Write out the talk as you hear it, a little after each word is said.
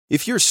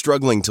If you're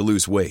struggling to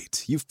lose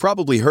weight, you've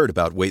probably heard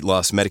about weight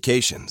loss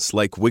medications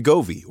like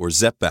Wegovy or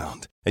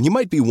Zepbound, and you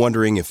might be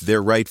wondering if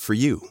they're right for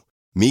you.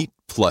 Meet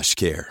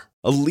PlushCare,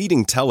 a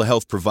leading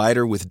telehealth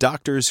provider with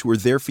doctors who are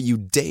there for you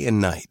day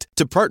and night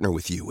to partner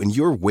with you in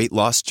your weight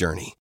loss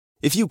journey.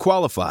 If you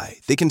qualify,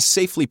 they can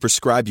safely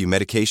prescribe you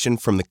medication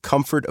from the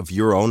comfort of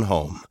your own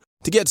home.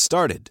 To get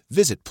started,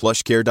 visit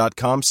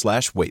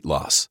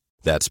plushcare.com/weightloss.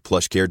 That's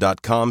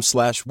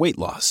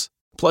plushcare.com/weightloss.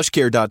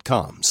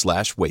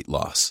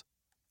 plushcare.com/weightloss.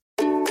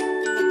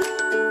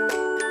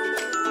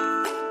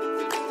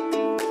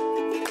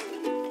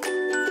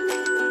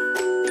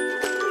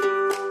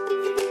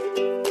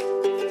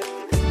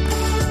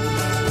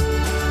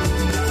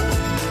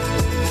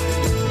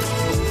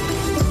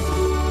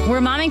 We're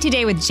momming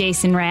today with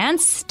Jason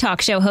Rantz,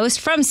 talk show host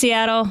from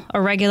Seattle,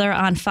 a regular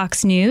on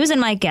Fox News,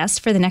 and my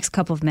guest for the next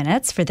couple of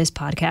minutes for this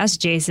podcast.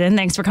 Jason,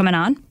 thanks for coming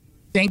on.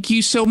 Thank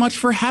you so much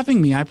for having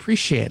me. I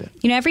appreciate it.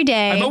 You know, every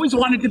day... I've always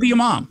wanted to be a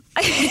mom.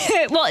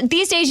 Well,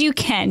 these days you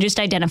can just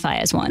identify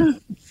as one.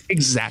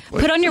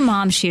 Exactly. Put on your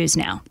mom's shoes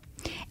now.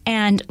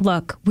 And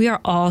look, we are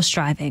all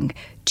striving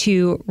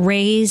to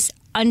raise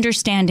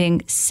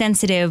understanding,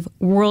 sensitive,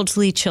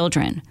 worldly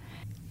children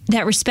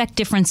that respect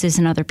differences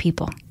in other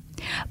people.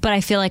 But I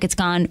feel like it's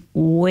gone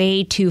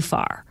way too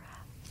far.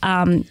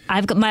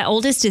 I've got my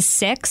oldest is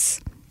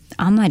 6.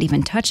 I'm not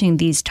even touching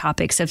these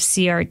topics of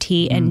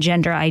CRT and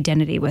gender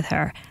identity with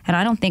her. And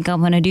I don't think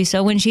I'm going to do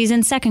so when she's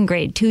in 2nd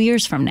grade 2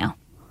 years from now.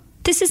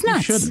 This is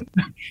nuts. You shouldn't.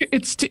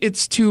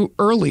 It's too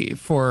early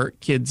for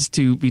kids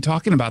to be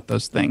talking about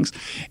those things.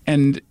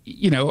 And,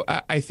 you know,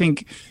 I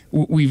think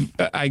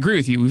I agree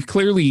with you. We've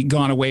clearly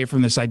gone away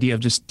from this idea of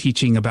just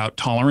teaching about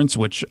tolerance,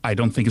 which I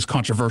don't think is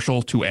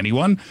controversial to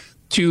anyone,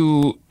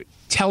 to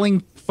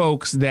telling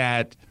folks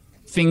that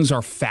things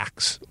are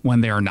facts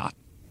when they are not.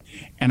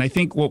 And I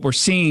think what we're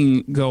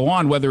seeing go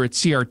on, whether it's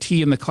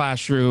CRT in the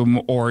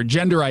classroom or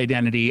gender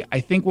identity,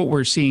 I think what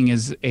we're seeing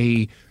is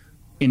a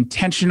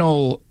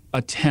intentional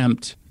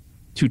attempt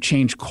to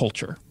change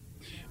culture.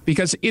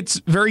 Because it's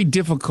very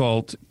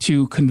difficult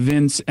to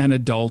convince an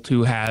adult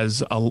who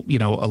has a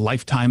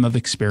lifetime of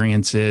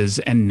experiences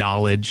and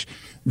knowledge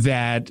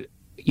that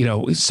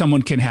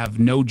someone can have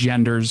no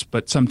genders,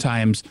 but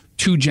sometimes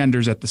 2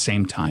 genders at the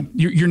same time.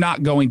 You're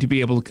not going to be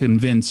able to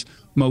convince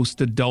most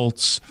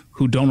adults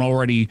who don't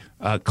already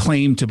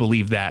claim to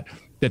believe that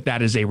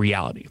is a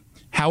reality.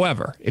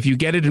 However, if you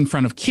get it in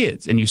front of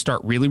kids and you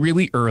start really,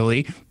 really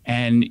early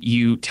and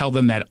you tell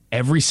them that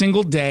every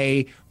single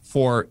day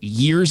for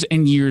years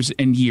and years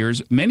and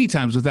years, many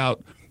times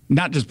without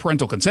not just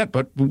parental consent,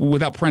 but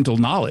without parental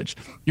knowledge,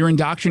 you're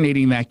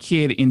indoctrinating that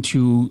kid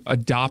into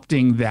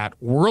adopting that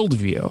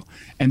worldview.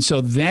 And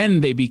so then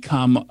they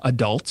become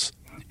adults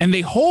and they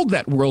hold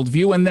that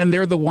worldview, and then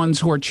they're the ones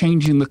who are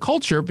changing the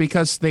culture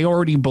because they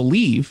already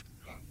believe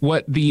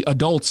what the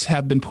adults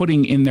have been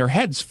putting in their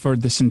heads for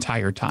this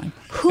entire time.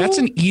 That's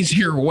an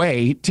easier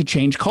way to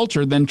change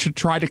culture than to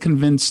try to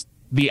convince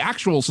the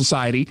actual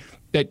society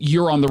that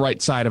you're on the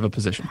right side of a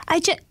position.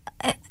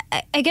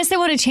 I guess they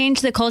want to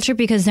change the culture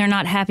because they're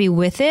not happy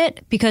with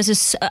it.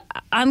 Because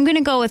I'm going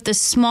to go with the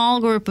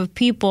small group of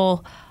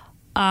people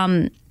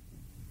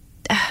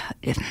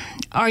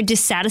are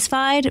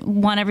dissatisfied,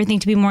 want everything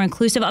to be more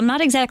inclusive. I'm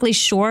not exactly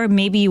sure.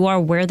 Maybe you are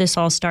where this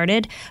all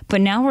started.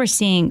 But now we're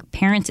seeing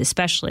parents,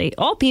 especially,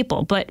 all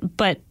people, but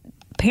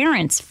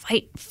parents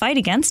fight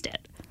against it.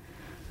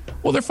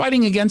 Well, they're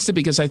fighting against it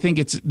because I think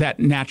it's that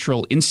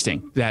natural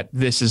instinct that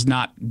this is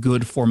not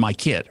good for my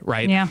kid,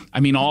 right? Yeah. I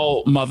mean,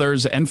 all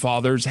mothers and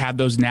fathers have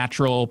those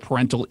natural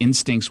parental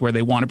instincts where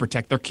they want to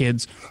protect their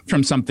kids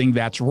from something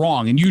that's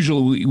wrong. And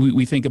usually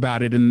we think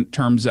about it in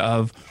terms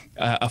of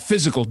a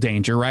physical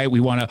danger, right? We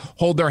want to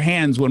hold their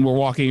hands when we're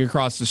walking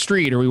across the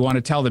street, or we want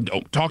to tell them,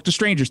 don't talk to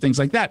strangers, things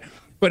like that.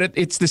 But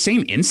it's the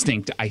same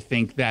instinct, I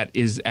think, that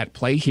is at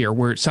play here,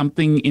 where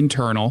something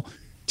internal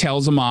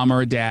tells a mom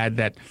or a dad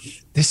that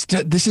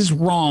this is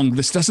wrong,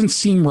 this doesn't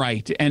seem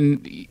right,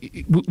 and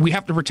we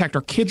have to protect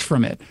our kids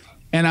from it.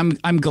 And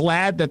I'm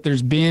glad that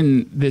there's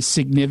been this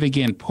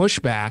significant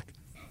pushback,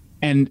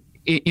 and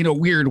in a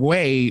weird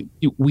way,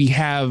 we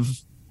have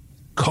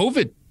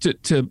COVID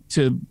to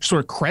sort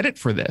of credit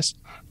for this.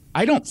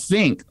 I don't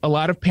think a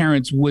lot of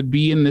parents would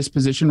be in this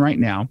position right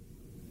now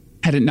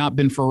had it not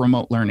been for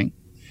remote learning.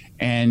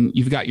 And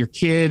you've got your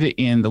kid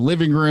in the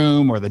living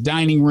room or the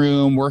dining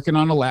room working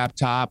on a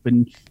laptop,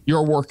 and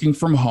you're working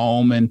from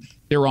home, and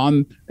they're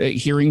on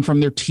hearing from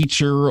their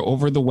teacher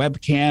over the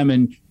webcam,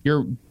 and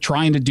you're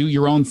trying to do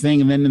your own thing.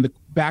 And then in the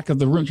back of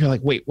the room, you're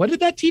like, wait, what did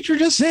that teacher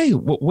just say?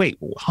 Wait,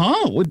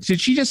 huh? What did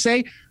she just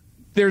say?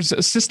 There's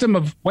a system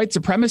of white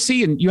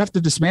supremacy and you have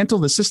to dismantle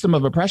the system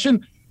of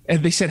oppression.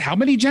 And they said, how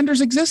many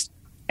genders exist?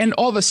 And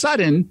all of a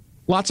sudden,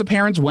 lots of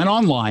parents went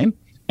online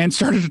and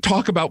started to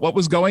talk about what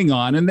was going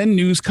on. And then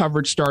news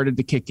coverage started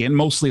to kick in,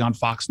 mostly on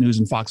Fox News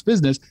and Fox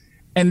Business.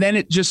 And then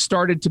it just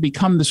started to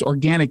become this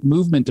organic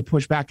movement to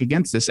push back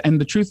against this. And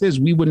the truth is,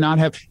 we would not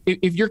have,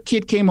 if your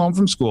kid came home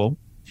from school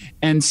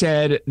and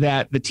said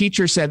that the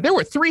teacher said there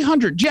were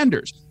 300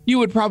 genders, you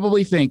would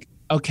probably think,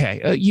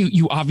 okay,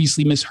 you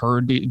obviously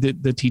misheard.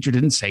 The teacher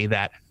didn't say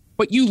that,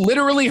 but you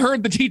literally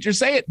heard the teacher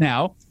say it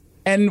now.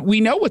 And we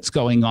know what's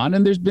going on,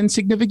 and there's been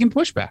significant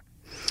pushback.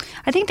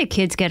 I think the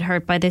kids get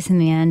hurt by this in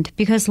the end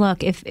because,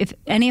 look, if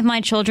any of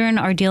my children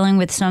are dealing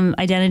with some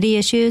identity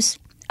issues,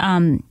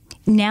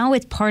 now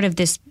it's part of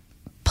this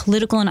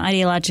political and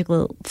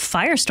ideological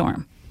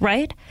firestorm,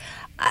 right?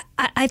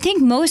 I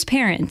think most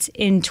parents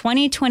in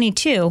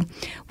 2022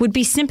 would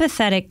be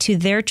sympathetic to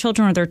their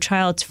children or their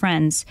child's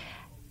friends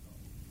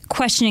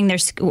questioning their,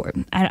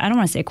 I don't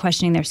want to say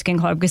questioning their skin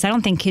color, because I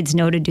don't think kids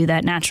know to do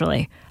that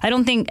naturally. I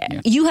don't think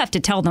you have to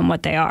tell them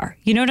what they are.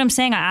 You know what I'm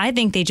saying? I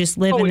think they just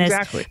live in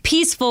this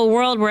peaceful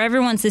world where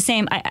everyone's the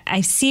same.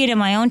 I see it in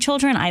my own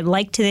children. I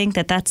like to think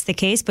that that's the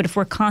case. But if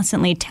we're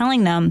constantly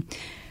telling them,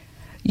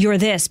 you're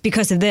this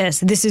because of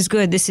this is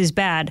good, this is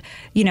bad,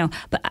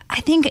 But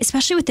I think,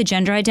 especially with the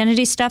gender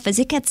identity stuff, as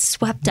it gets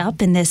swept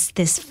up in this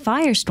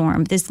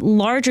firestorm, this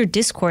larger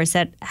discourse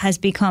that has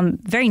become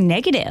very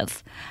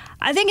negative,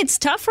 I think it's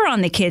tougher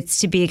on the kids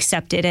to be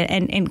accepted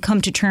and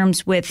come to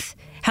terms with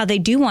how they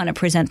do want to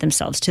present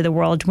themselves to the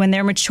world when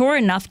they're mature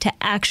enough to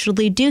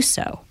actually do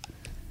so.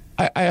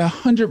 I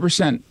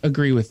 100%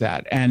 agree with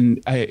that.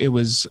 And I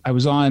was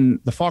on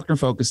the Faulkner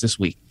Focus this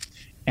week,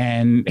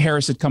 and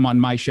Harris had come on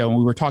my show, and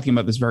we were talking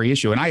about this very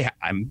issue. And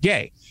I'm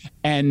gay.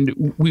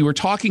 And we were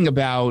talking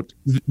about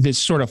this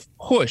sort of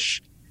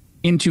push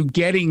into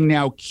getting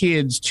now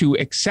kids to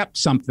accept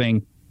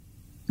something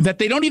that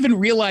they don't even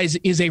realize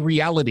is a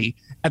reality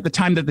at the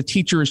time that the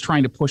teacher is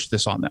trying to push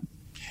this on them.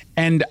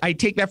 And I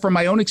take that from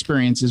my own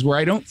experiences, where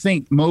I don't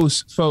think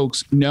most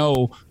folks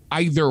know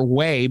either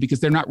way,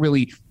 because they're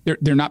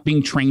not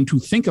being trained to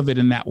think of it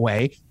in that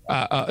way,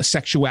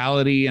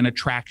 sexuality and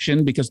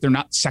attraction, because they're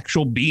not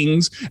sexual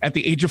beings at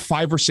the age of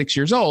 5 or 6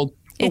 years old.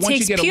 But it once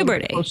takes you get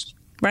puberty,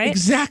 right?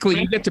 Exactly.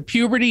 You get to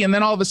puberty, and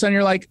then all of a sudden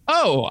you're like,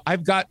 oh,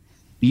 I've got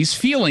these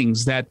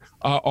feelings that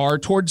are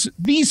towards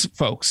these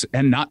folks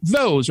and not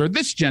those, or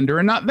this gender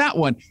and not that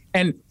one.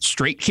 And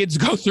straight kids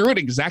go through it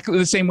exactly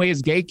the same way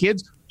as gay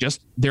kids,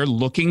 just they're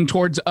looking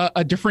towards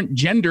a different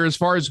gender as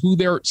far as who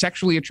they're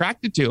sexually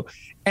attracted to.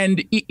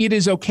 And it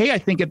is okay, I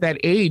think, at that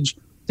age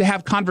to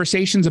have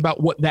conversations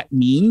about what that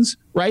means,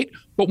 right?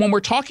 But when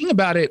we're talking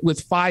about it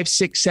with 5,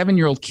 6,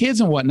 7-year-old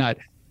kids and whatnot,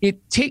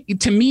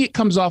 to me, it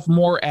comes off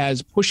more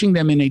as pushing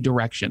them in a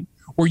direction,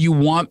 or you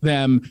want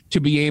them to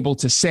be able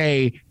to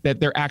say that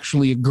they're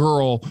actually a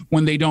girl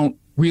when they don't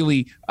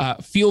really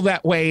feel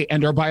that way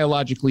and are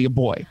biologically a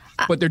boy.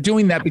 But they're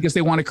doing that because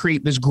they want to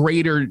create this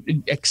greater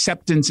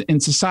acceptance in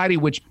society,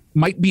 which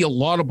might be a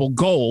laudable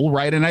goal,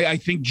 right? And I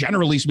think,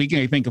 generally speaking,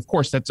 I think, of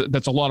course, that's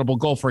a laudable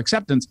goal for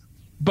acceptance,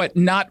 but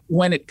not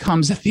when it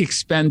comes at the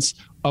expense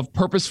of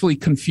purposefully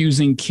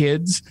confusing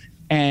kids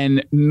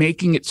and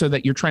making it so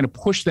that you're trying to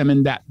push them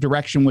in that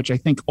direction, which I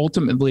think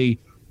ultimately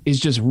is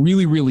just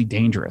really, really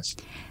dangerous.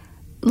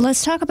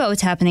 Let's talk about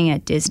what's happening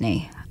at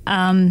Disney.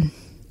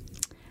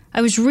 I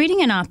was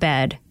reading an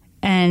op-ed,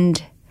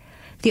 and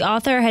the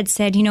author had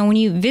said, when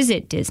you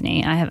visit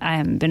Disney, I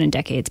haven't been in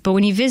decades, but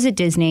when you visit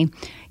Disney,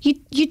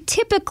 you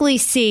typically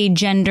see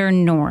gender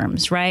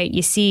norms, right?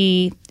 You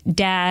see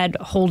dad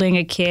holding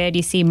a kid,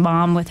 you see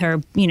mom with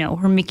her,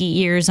 her Mickey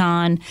ears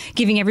on,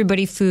 giving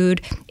everybody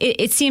food.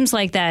 It seems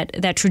like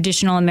that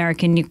traditional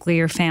American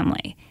nuclear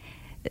family.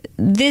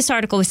 This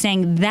article was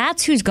saying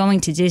that's who's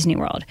going to Disney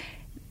World.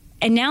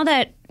 And now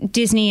that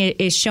Disney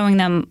is showing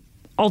them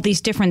all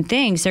these different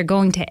things, they're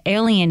going to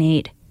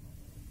alienate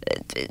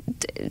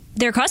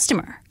their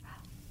customer.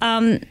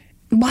 Why do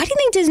you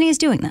think Disney is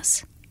doing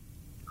this?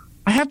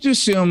 I have to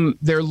assume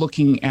they're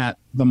looking at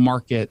the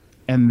market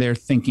and they're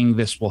thinking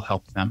this will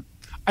help them.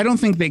 I don't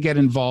think they get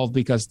involved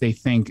because they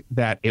think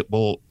that it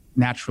will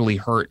naturally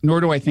hurt,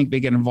 nor do I think they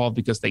get involved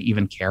because they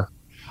even care.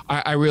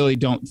 I really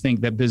don't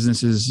think that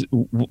businesses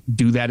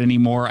do that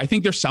anymore. I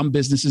think there's some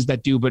businesses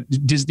that do, but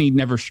Disney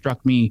never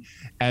struck me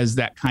as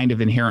that kind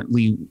of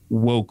inherently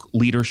woke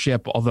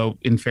leadership, although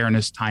in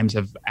fairness, times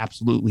have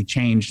absolutely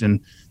changed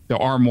and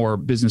there are more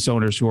business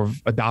owners who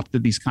have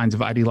adopted these kinds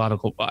of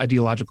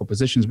ideological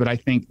positions. But I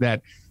think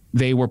that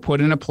they were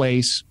put in a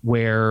place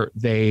where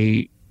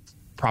they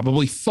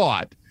probably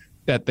thought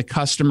that the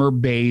customer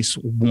base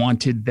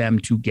wanted them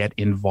to get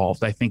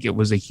involved. I think it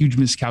was a huge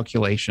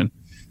miscalculation,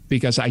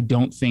 because I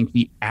don't think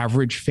the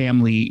average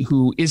family,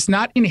 who is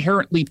not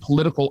inherently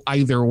political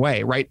either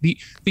way, right?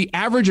 The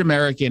average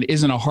American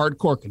isn't a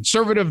hardcore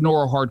conservative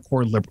nor a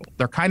hardcore liberal.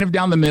 They're kind of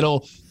down the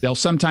middle. They'll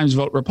sometimes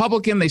vote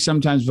Republican. They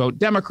sometimes vote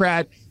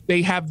Democrat.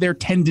 They have their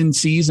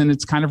tendencies, and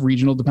it's kind of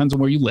regional, depends on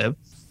where you live.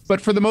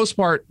 But for the most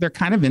part, they're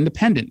kind of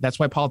independent. That's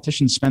why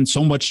politicians spend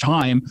so much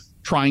time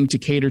trying to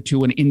cater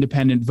to an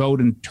independent vote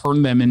and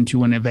turn them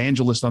into an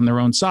evangelist on their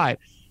own side.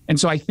 And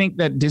so I think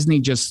that Disney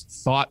just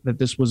thought that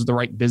this was the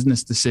right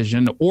business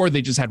decision, or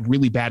they just had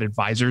really bad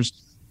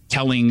advisors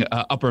telling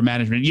upper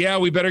management, yeah,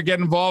 we better get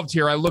involved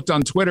here. I looked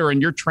on Twitter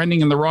and you're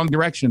trending in the wrong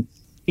direction.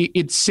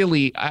 It's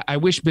silly. I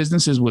wish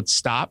businesses would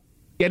stop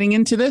getting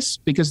into this,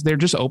 because they're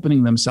just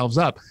opening themselves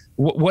up.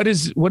 What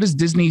is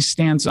Disney's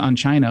stance on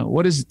China?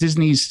 What is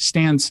Disney's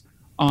stance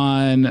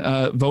on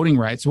voting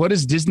rights? What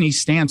is Disney's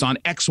stance on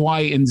X, Y,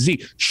 and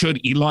Z? Should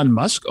Elon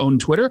Musk own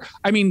Twitter?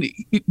 I mean,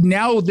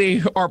 now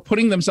they are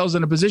putting themselves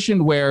in a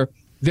position where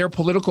their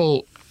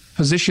political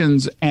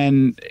positions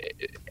and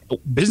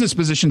business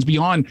positions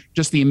beyond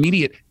just the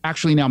immediate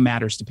actually now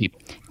matters to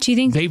people. Do you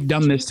think they've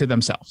done this to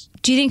themselves?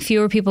 Do you think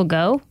fewer people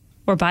go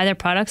or buy their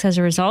products as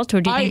a result,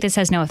 or do you think this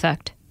has no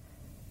effect?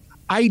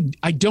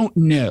 I don't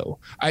know.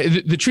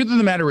 The truth of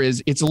the matter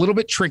is it's a little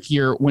bit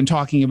trickier when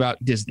talking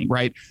about Disney,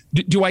 right?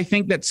 Do I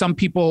think that some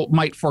people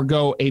might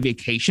forego a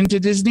vacation to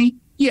Disney?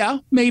 Yeah,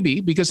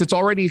 maybe, because it's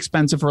already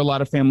expensive for a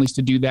lot of families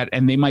to do that,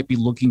 and they might be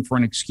looking for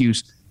an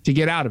excuse to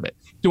get out of it.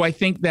 Do I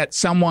think that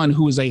someone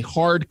who is a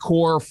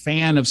hardcore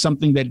fan of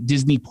something that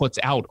Disney puts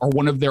out or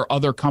one of their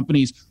other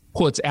companies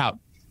puts out,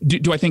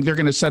 do I think they're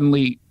going to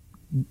suddenly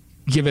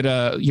give it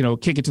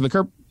kick it to the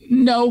curb?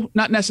 No,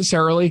 not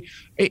necessarily.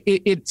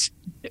 It's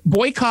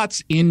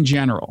boycotts in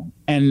general.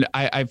 And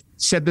I've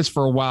said this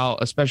for a while,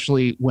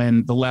 especially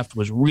when the left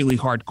was really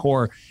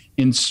hardcore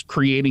in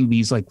creating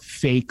these like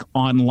fake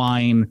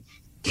online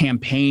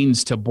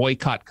campaigns to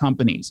boycott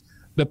companies.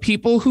 The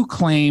people who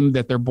claim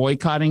that they're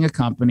boycotting a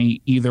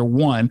company, either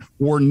one,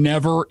 were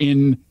never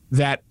in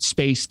that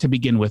space to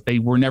begin with. They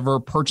were never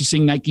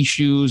purchasing Nike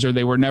shoes, or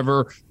they were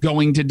never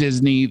going to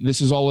Disney. This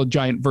is all a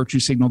giant virtue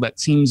signal that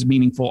seems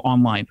meaningful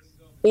online.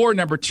 Or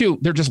number two,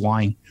 they're just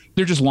lying.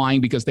 They're just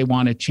lying because they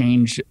want to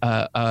change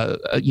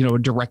a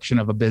direction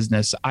of a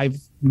business. I've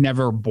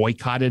never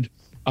boycotted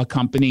a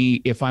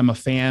company. If I'm a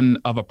fan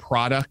of a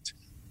product,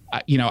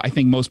 I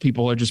think most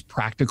people are just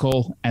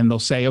practical, and they'll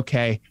say,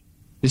 okay,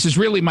 this is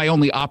really my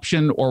only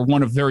option, or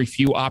one of very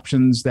few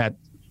options that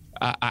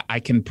I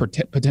can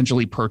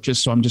potentially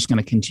purchase. So I'm just going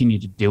to continue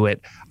to do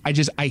it.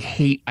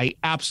 I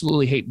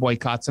absolutely hate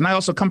boycotts. And I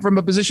also come from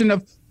a position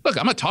of, look,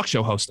 I'm a talk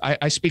show host.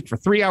 I speak for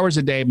 3 hours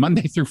a day,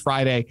 Monday through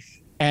Friday.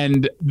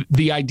 And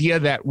the idea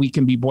that we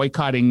can be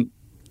boycotting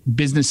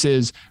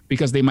businesses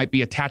because they might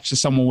be attached to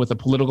someone with a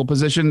political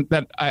position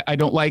that I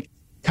don't like,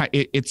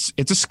 it's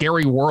a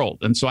scary world.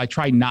 And so I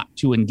try not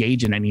to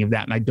engage in any of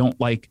that. And I don't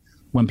like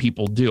when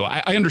people do.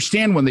 I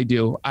understand when they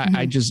do.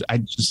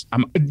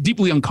 I'm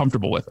deeply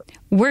uncomfortable with it.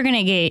 We're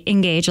going to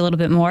engage a little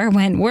bit more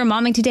when We're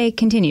Momming Today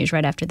continues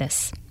right after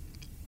this.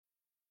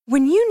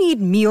 When you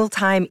need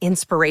mealtime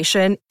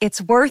inspiration,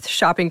 it's worth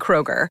shopping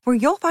Kroger, where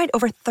you'll find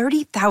over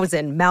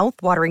 30,000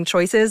 mouth-watering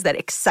choices that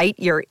excite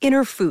your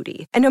inner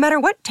foodie. And no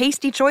matter what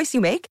tasty choice you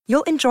make,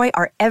 you'll enjoy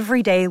our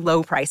everyday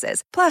low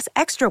prices, plus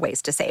extra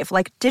ways to save,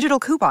 like digital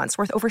coupons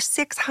worth over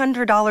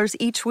 $600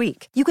 each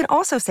week. You can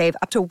also save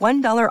up to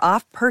 $1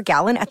 off per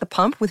gallon at the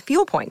pump with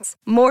fuel points.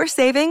 More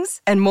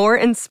savings and more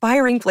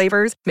inspiring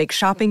flavors make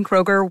shopping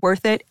Kroger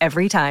worth it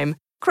every time.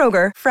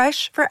 Kroger,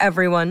 fresh for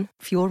everyone.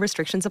 Fuel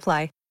restrictions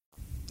apply.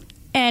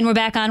 And we're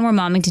back on We're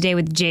Momming Today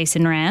with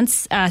Jason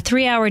Rantz, a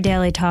 3-hour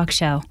daily talk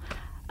show.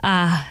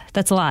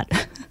 That's a lot.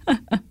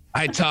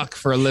 I talk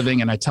for a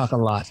living, and I talk a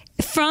lot.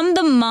 From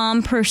the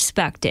mom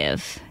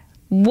perspective,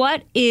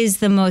 what is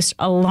the most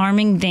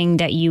alarming thing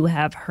that you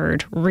have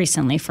heard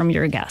recently from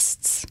your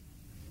guests?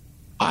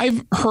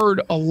 I've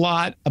heard a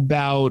lot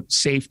about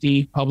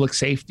safety, public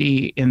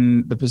safety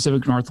in the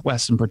Pacific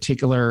Northwest in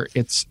particular.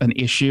 It's an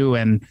issue,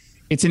 and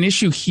it's an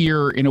issue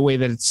here in a way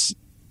that it's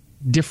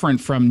different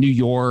from New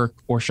York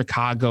or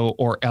Chicago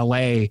or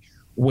LA,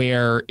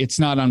 where it's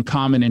not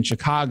uncommon in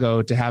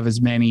Chicago to have as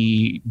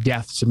many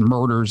deaths and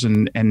murders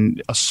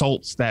and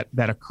assaults that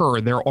occur.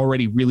 They're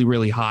already really,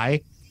 really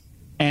high.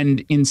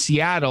 And in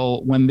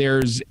Seattle, when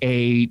there's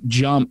a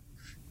jump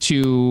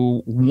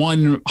to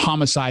one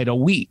homicide a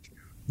week,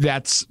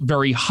 that's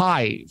very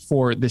high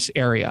for this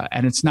area.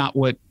 And it's not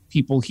what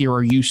people here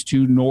are used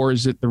to, nor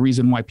is it the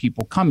reason why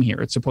people come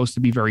here. It's supposed to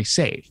be very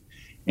safe.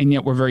 And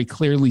yet we're very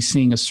clearly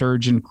seeing a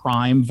surge in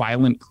crime,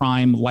 violent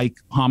crime like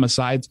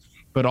homicides,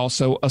 but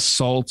also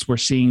assaults. We're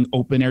seeing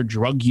open air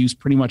drug use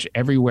pretty much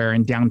everywhere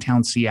in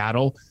downtown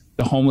Seattle.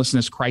 The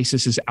homelessness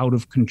crisis is out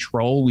of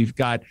control.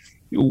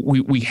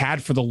 We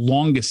had for the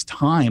longest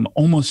time,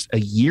 almost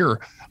a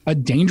year, a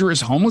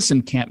dangerous homeless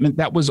encampment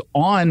that was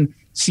on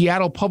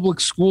Seattle public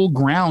school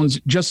grounds,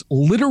 just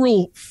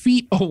literal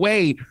feet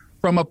away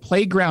from a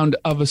playground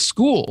of a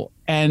school.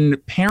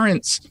 And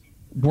parents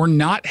were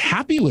not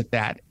happy with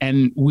that.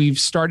 And we've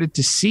started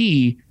to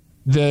see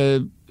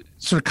the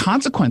sort of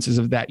consequences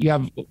of that. You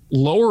have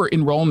lower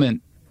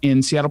enrollment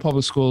in Seattle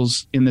public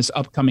schools in this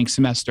upcoming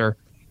semester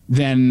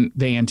than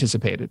they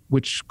anticipated,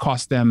 which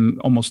cost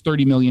them almost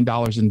 $30 million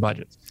in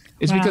budgets.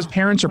 It's because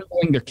parents are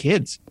pulling their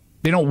kids.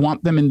 They don't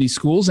want them in these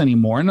schools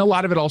anymore. And a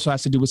lot of it also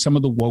has to do with some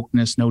of the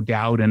wokeness, no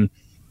doubt. And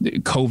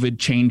COVID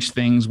changed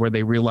things where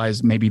they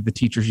realized maybe the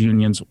teachers'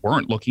 unions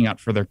weren't looking out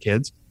for their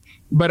kids.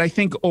 But I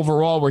think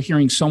overall, we're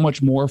hearing so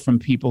much more from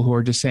people who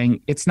are just saying,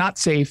 it's not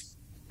safe.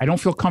 I don't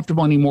feel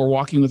comfortable anymore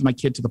walking with my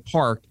kid to the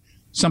park.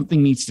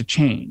 Something needs to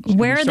change.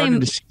 Where are they?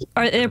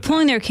 Are they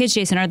pulling their kids,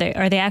 Jason? Are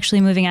they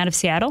actually moving out of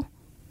Seattle?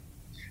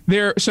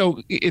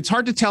 So it's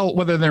hard to tell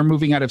whether they're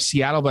moving out of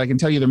Seattle, but I can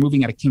tell you they're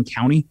moving out of King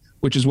County,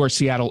 which is where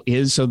Seattle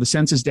is. So the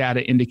census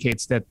data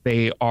indicates that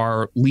they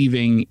are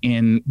leaving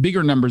in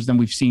bigger numbers than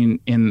we've seen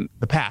in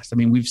the past. I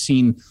mean, we've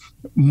seen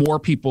more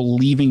people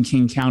leaving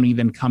King County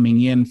than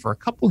coming in for a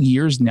couple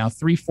years now,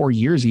 3-4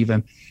 years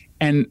even.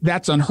 And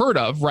that's unheard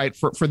of, right,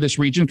 for this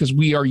region, because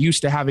we are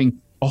used to having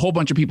a whole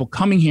bunch of people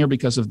coming here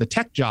because of the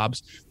tech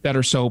jobs that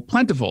are so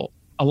plentiful.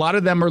 A lot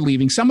of them are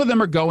leaving. Some of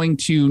them are going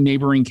to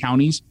neighboring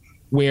counties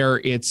where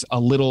it's a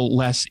little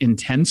less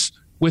intense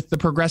with the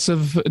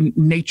progressive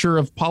nature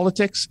of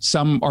politics.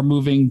 Some are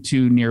moving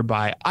to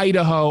nearby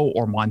Idaho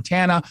or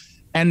Montana.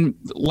 And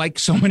like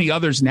so many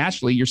others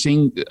nationally, you're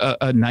seeing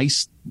a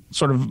nice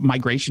sort of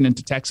migration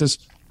into Texas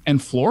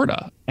and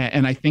Florida.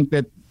 And I think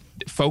that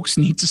folks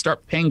need to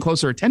start paying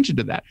closer attention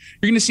to that.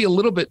 You're going to see a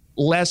little bit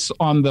less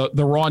on the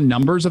raw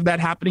numbers of that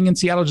happening in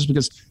Seattle, just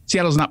because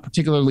Seattle is not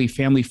particularly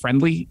family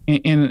friendly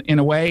in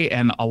a way.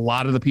 And a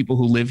lot of the people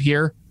who live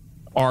here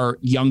are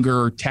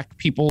younger tech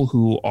people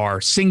who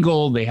are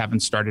single. They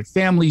haven't started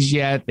families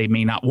yet. They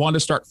may not want to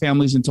start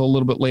families until a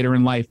little bit later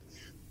in life.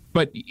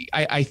 But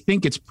I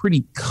think it's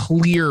pretty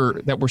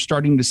clear that we're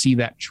starting to see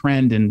that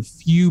trend, and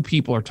few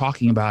people are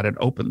talking about it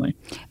openly.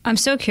 I'm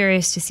so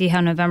curious to see how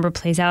November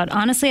plays out.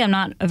 Honestly, I'm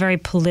not a very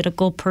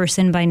political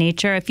person by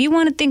nature. If you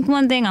want to think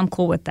one thing, I'm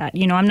cool with that.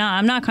 You know, I'm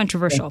not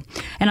controversial,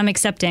 and I'm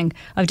accepting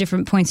of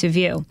different points of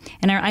view.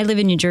 And I live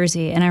in New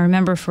Jersey, and I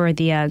remember for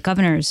the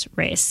governor's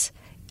race,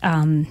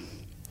 on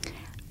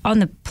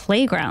the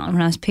playground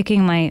when I was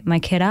picking my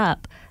kid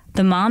up,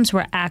 the moms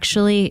were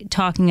actually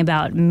talking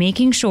about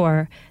making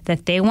sure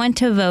that they went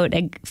to vote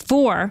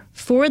for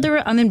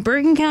I'm in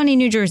Bergen County,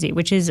 New Jersey,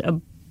 which is a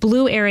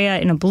blue area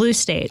in a blue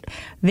state.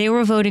 They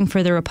were voting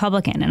for the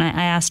Republican, and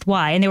I asked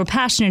why, and they were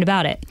passionate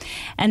about it.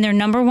 And their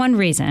number one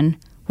reason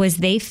was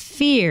they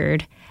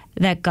feared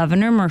that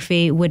Governor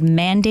Murphy would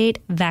mandate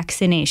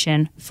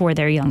vaccination for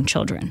their young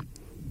children.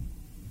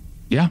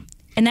 Yeah.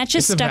 And that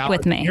just stuck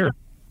with me.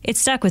 It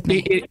stuck with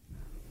me.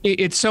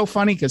 It's so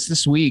funny because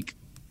this week,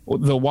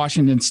 the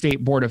Washington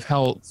State Board of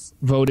Health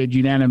voted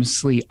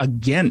unanimously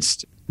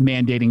against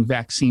mandating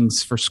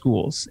vaccines for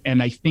schools.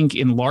 And I think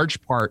in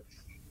large part,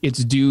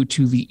 it's due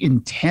to the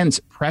intense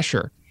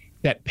pressure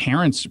that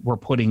parents were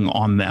putting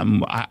on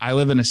them. I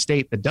live in a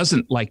state that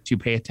doesn't like to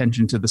pay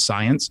attention to the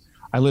science.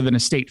 I live in a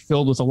state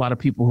filled with a lot of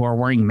people who are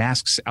wearing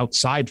masks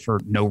outside for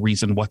no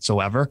reason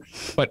whatsoever.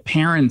 But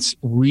parents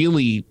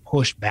really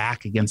push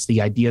back against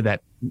the idea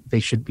that they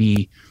should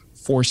be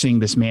forcing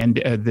this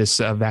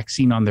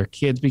vaccine on their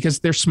kids, because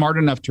they're smart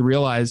enough to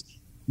realize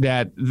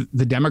that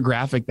the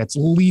demographic that's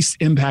least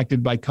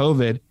impacted by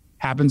COVID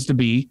happens to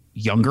be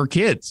younger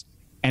kids.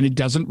 And it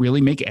doesn't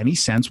really make any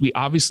sense. We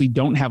obviously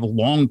don't have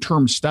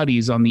long-term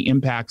studies on the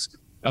impacts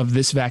of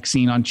this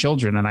vaccine on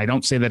children. And I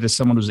don't say that as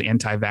someone who's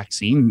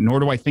anti-vaccine,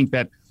 nor do I think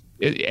that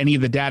any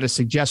of the data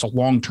suggests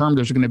long-term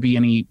there's going to be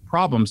any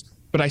problems.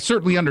 But I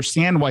certainly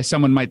understand why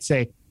someone might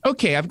say,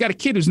 okay, I've got a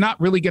kid who's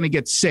not really going to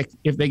get sick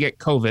if they get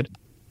COVID.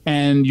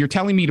 And you're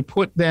telling me to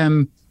put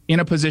them in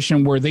a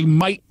position where they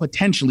might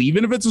potentially,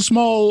 even if it's a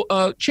small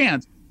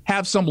chance,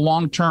 have some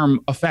long-term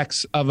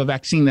effects of a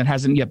vaccine that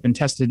hasn't yet been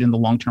tested in the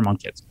long term on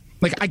kids.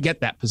 Like, I get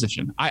that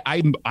position.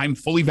 I'm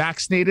fully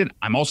vaccinated.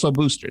 I'm also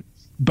boosted.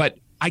 But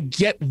I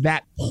get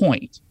that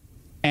point.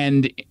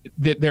 And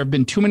there have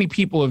been too many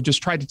people who have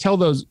just tried to tell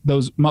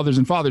those mothers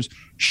and fathers,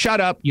 shut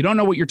up. You don't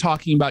know what you're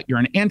talking about. You're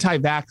an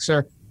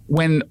anti-vaxxer,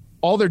 when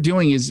all they're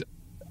doing is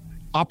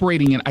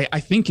operating in, I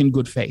think, in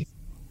good faith.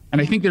 And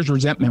I think there's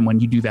resentment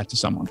when you do that to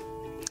someone.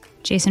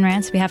 Jason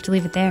Rantz, we have to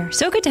leave it there.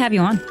 So good to have you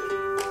on.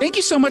 Thank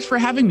you so much for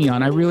having me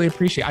on. I really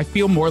appreciate it. I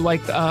feel more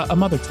like a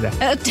mother today.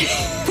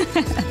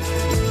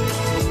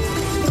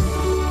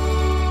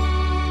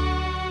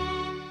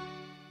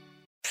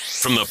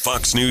 From the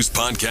Fox News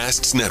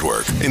Podcasts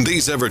Network. In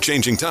these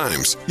ever-changing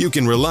times, you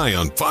can rely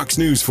on Fox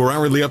News for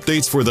hourly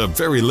updates for the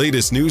very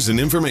latest news and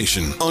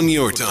information on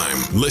your time.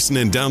 Listen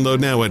and download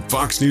now at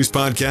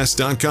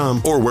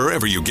foxnewspodcast.com or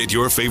wherever you get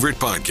your favorite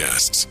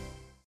podcasts.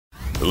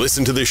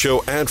 Listen to the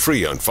show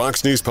ad-free on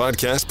Fox News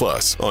Podcast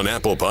Plus, on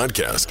Apple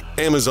Podcast,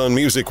 Amazon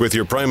Music with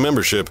your Prime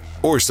membership,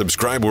 or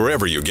subscribe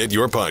wherever you get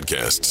your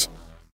podcasts.